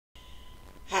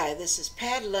Hi, this is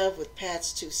Pat Love with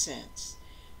Pat's 2 Cents.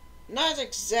 Not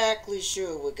exactly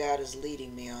sure where God is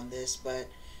leading me on this, but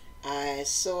I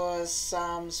saw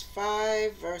Psalms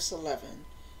 5 verse 11,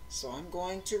 so I'm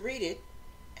going to read it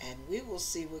and we will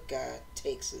see what God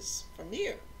takes us from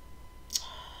here.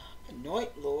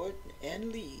 Anoint, Lord, and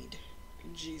lead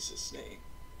in Jesus' name.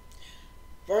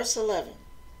 Verse 11,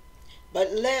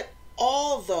 but let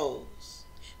all those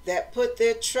that put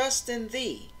their trust in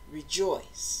thee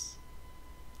rejoice.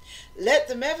 Let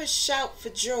them ever shout for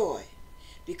joy,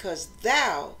 because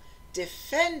thou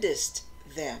defendest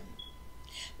them.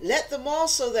 Let them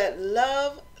also that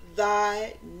love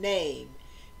thy name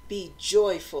be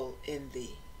joyful in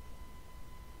thee.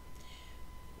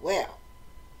 Well,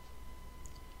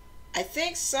 I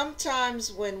think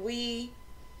sometimes when we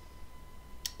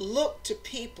look to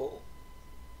people,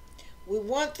 we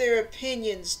want their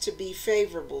opinions to be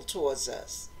favorable towards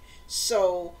us.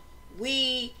 So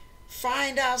we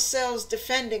find ourselves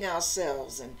defending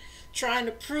ourselves and trying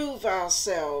to prove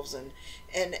ourselves and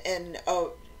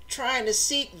trying to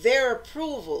seek their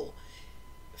approval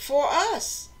for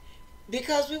us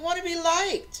because we want to be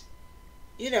liked.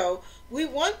 We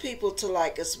want people to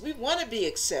like us. We want to be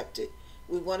accepted.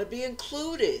 We want to be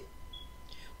included.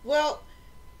 Well,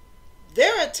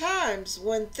 there are times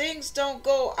when things don't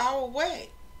go our way.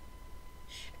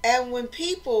 And when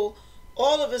people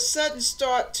all of a sudden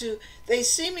they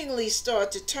seemingly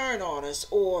start to turn on us,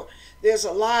 or there's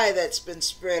a lie that's been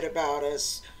spread about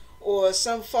us, or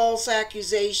some false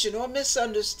accusation or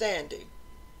misunderstanding.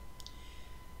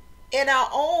 In our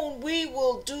own, we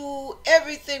will do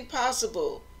everything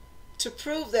possible to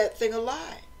prove that thing a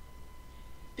lie,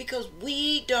 because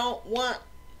we don't want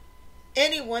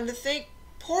anyone to think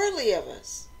poorly of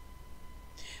us.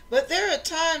 But there are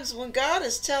times when God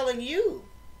is telling you,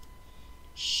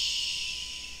 shh,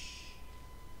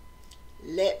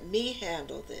 let me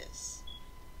handle this.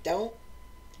 Don't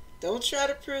try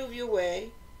to prove your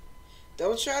way.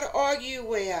 Don't try to argue your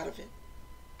way out of it.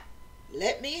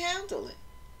 Let me handle it,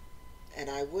 and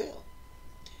I will.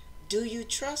 Do you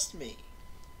trust me?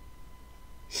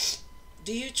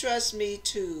 Do you trust me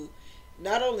to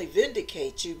not only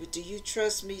vindicate you, but do you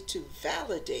trust me to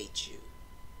validate you?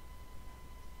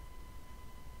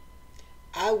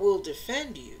 I will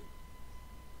defend you,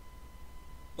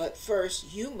 but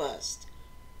first you must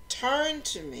turn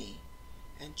to me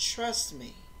and trust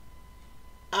me.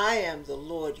 I am the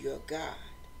Lord your God.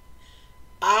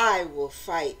 I will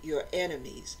fight your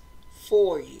enemies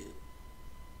for you.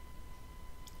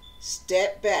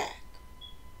 Step back,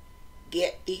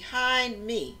 get behind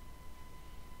me,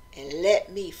 and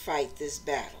let me fight this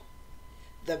battle.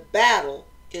 The battle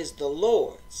is the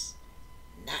Lord's,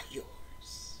 not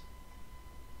yours.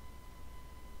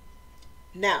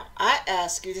 Now, I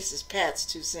ask you, this is Pat's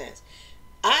 2 Cents.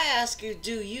 I ask you,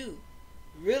 do you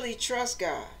really trust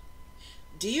God?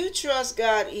 Do you trust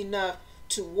God enough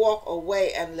to walk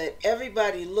away and let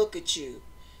everybody look at you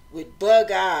with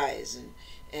bug eyes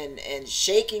and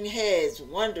shaking heads,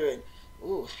 wondering,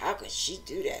 ooh, how could she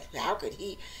do that? How could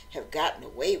he have gotten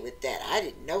away with that? I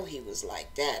didn't know he was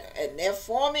like that. And they're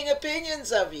forming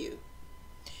opinions of you.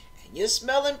 And you're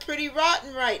smelling pretty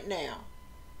rotten right now.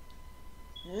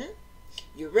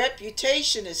 Your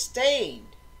reputation is stained.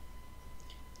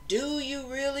 Do you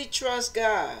really trust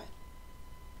God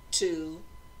to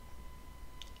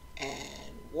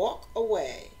and walk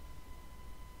away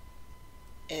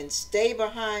and stay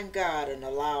behind God and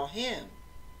allow Him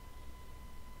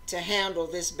to handle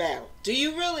this battle? Do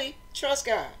you really trust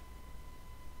God?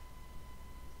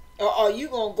 Or are you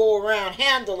going to go around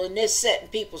handling this, setting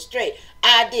people straight?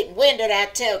 I didn't. When did I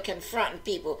tell confronting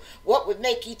people? What would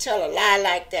make you tell a lie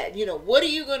like that? What are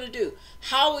you going to do?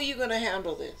 How are you going to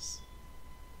handle this?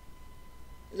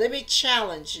 Let me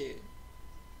challenge you.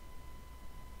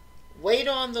 Wait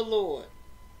on the Lord.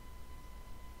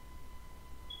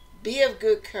 Be of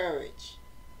good courage.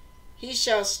 He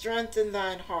shall strengthen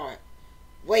thine heart.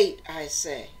 Wait, I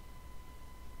say,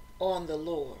 on the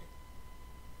Lord.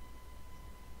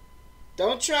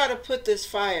 Don't try to put this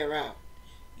fire out.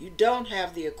 You don't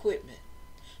have the equipment.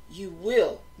 You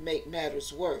will make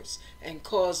matters worse and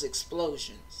cause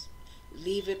explosions.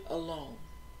 Leave it alone.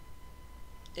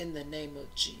 In the name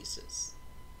of Jesus.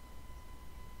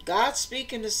 God's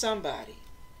speaking to somebody,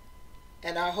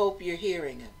 and I hope you're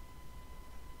hearing Him.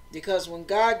 Because when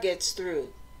God gets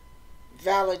through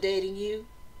validating you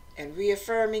and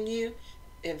reaffirming you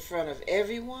in front of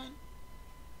everyone,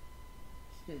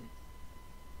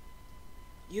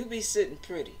 you be sitting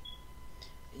pretty.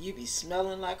 You be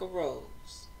smelling like a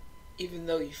rose, even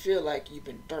though you feel like you've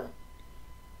been burnt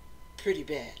pretty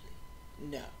badly.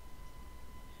 No.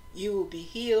 You will be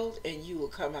healed and you will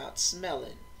come out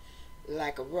smelling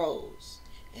like a rose.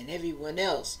 And everyone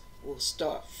else will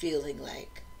start feeling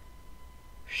like,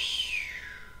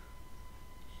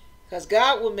 because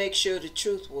God will make sure the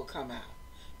truth will come out.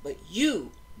 But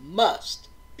you must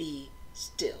be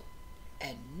still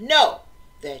and know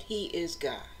that He is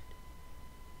God.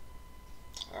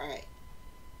 All right.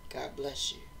 God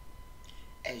bless you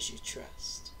as you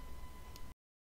trust.